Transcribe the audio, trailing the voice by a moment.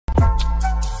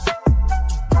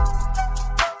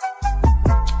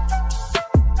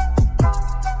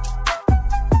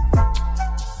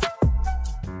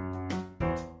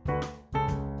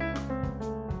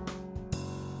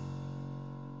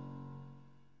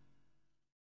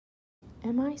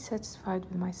Am I satisfied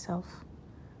with myself?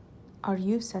 Are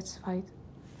you satisfied?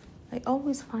 I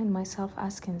always find myself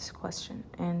asking this question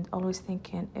and always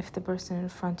thinking if the person in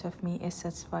front of me is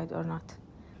satisfied or not.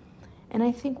 And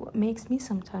I think what makes me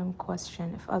sometimes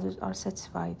question if others are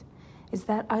satisfied is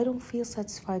that I don't feel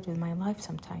satisfied with my life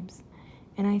sometimes.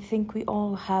 And I think we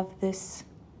all have this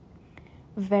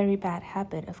very bad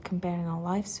habit of comparing our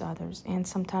lives to others, and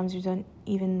sometimes we don't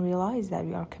even realize that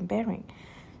we are comparing.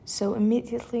 So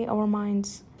immediately our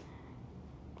minds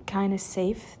kind of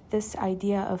save this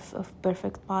idea of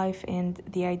perfect life and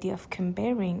the idea of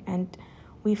comparing, and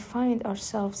we find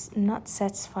ourselves not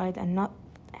satisfied and not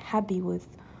happy with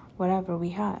whatever we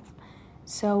have.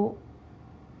 So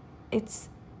it's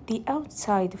the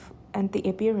outside and the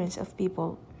appearance of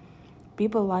people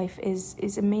life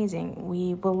is amazing.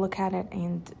 We will look at it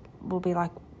and we'll be like,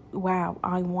 wow,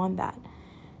 I want that.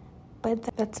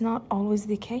 But that's not always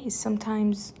the case.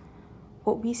 Sometimes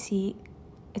what we see,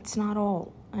 it's not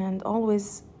all. And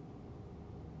always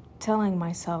telling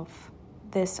myself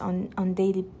this on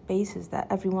daily basis, that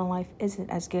everyone's life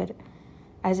isn't as good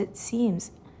as it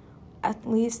seems. At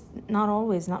least not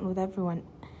always, not with everyone.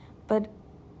 But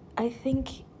I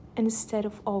think instead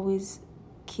of always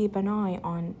keep an eye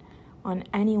on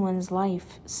anyone's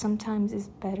life, sometimes it's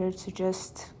better to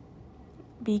just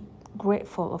be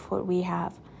grateful of what we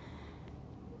have.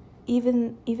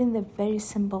 Even the very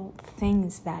simple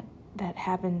things that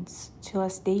happens to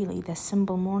us daily, the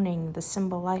simple morning, the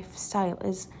simple lifestyle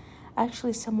is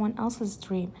actually someone else's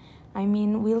dream. I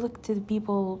mean, we look to the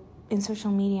people in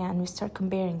social media and we start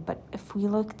comparing, but if we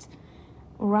looked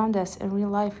around us in real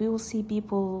life, we will see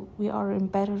people, we are in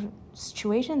better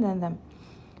situation than them.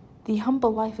 The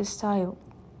humble lifestyle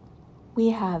we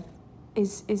have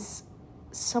is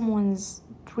someone's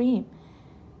dream.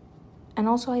 And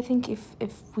also I think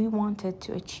if we wanted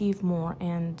to achieve more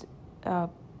and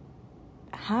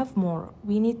have more,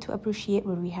 we need to appreciate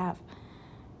what we have.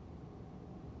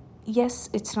 Yes,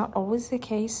 it's not always the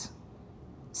case.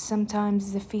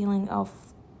 Sometimes the feeling of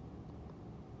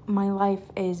my life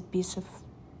is piece of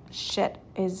shit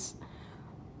is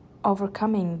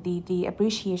overcoming the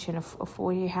appreciation of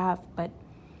what you have, but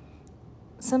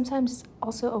sometimes it's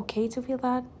also okay to feel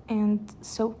that, and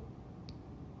so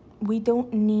we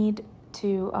don't need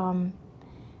to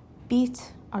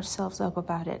beat ourselves up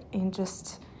about it and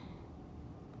just,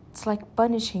 it's like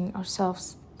punishing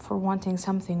ourselves for wanting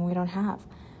something we don't have,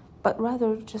 but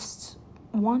rather just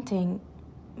wanting,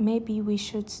 maybe we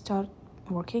should start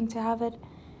working to have it.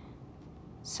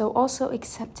 So also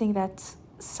accepting that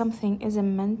something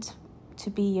isn't meant to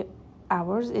be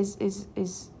ours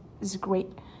is great.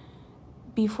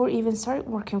 Before even start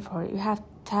working for it, you have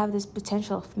to have this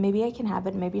potential of maybe I can have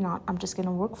it, maybe not. I'm just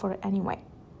gonna work for it anyway.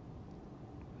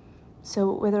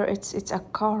 So whether it's a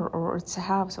car or it's a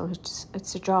house or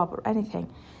it's a job or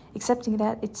anything, accepting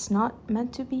that it's not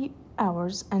meant to be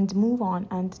ours and move on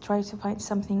and try to find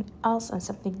something else and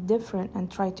something different and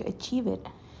try to achieve it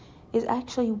is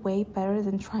actually way better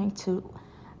than trying to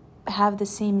have the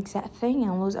same exact thing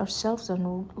and lose ourselves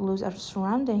and lose our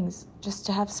surroundings just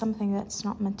to have something that's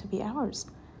not meant to be ours.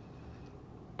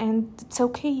 And it's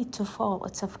okay to fall.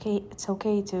 It's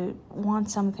okay to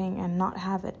want something and not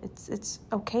have it. It's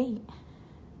okay.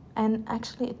 And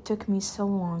actually it took me so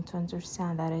long to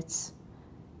understand that it's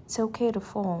okay to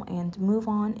fall, and move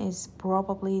on is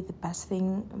probably the best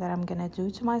thing that I'm gonna do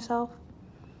to myself.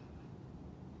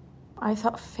 I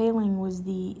thought failing was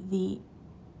the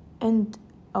end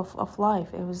of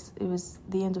life. It was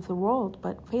the end of the world,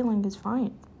 but failing is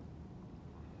fine.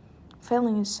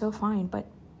 Failing is so fine, but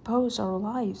pose our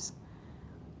lives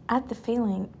at the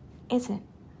failing isn't.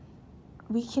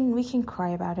 We can cry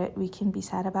about it, we can be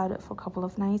sad about it for a couple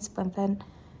of nights, but then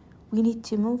we need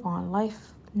to move on.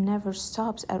 Life never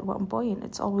stops at one point,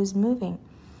 it's always moving.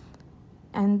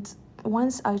 And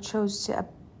once I chose to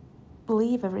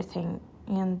believe everything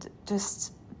and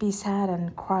just be sad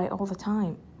and cry all the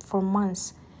time for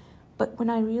months, but when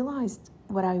I realized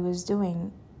what I was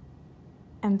doing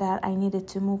and that I needed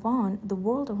to move on, the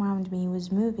world around me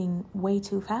was moving way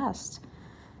too fast,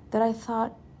 that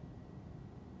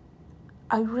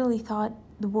I really thought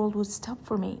the world would stop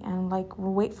for me and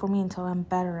will wait for me until I'm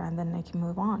better and then I can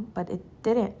move on, but it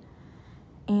didn't.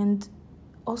 And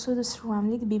also the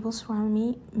people surrounding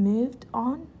me moved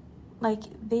on,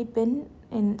 they've been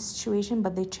in a situation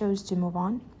but they chose to move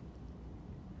on,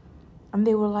 and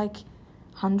they were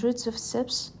hundreds of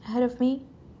steps ahead of me,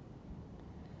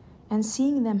 and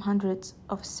seeing them hundreds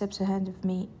of steps ahead of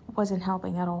me wasn't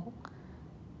helping at all.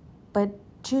 But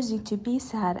choosing to be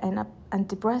sad and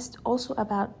depressed also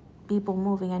about people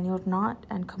moving and you're not,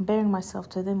 and comparing myself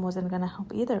to them wasn't gonna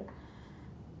help either.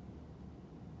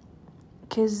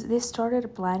 because they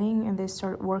started planning and they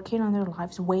started working on their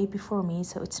lives way before me,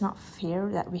 so it's not fair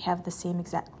that we have the same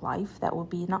exact life. That would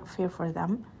be not fair for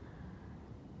them.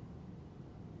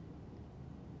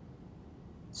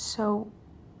 So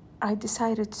I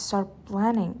decided to start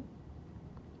planning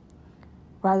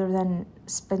rather than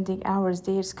spending hours,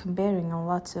 days comparing on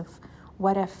lots of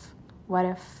what if.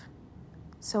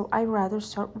 So I rather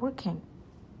start working.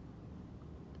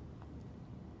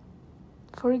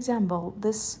 For example,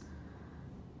 this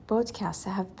podcast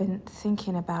I have been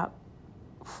thinking about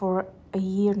for a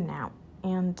year now,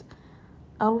 and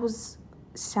I always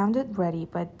sounded ready,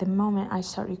 but the moment I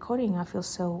start recording, I feel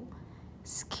so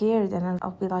scared, and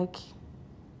I'll be like,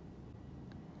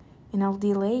 and I'll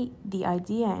delay the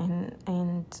idea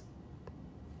and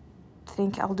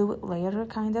think I'll do it later,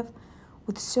 kind of,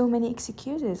 with so many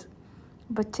excuses.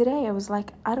 But today I was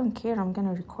like, I don't care, I'm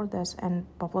gonna record this and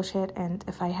publish it, and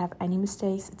if I have any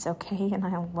mistakes, it's okay, and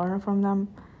I'll learn from them.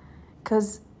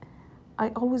 Because I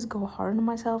always go hard on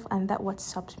myself, and that's what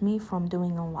stops me from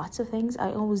doing lots of things.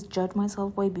 I always judge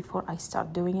myself way before I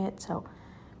start doing it. So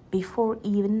before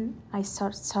even I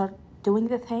start doing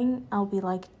the thing, I'll be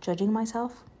like judging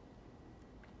myself.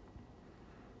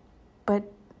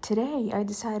 But today I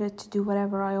decided to do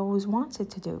whatever I always wanted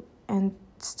to do and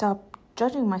stop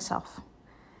judging myself.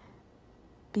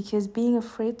 Because being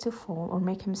afraid to fall or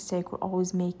make a mistake will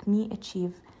always make me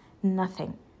achieve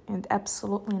nothing, and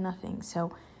absolutely nothing.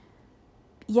 So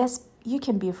yes, you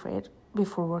can be afraid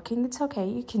before working. It's okay.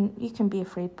 You can be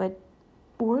afraid, but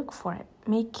work for it.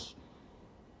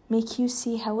 Make you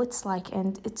see how it's like,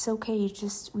 and it's okay.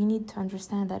 We need to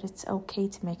understand that it's okay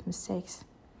to make mistakes.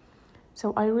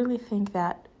 So I really think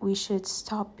that we should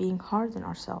stop being hard on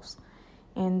ourselves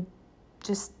and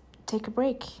just take a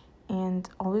break, and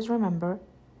always remember,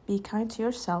 be kind to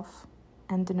yourself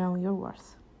and know your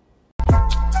worth.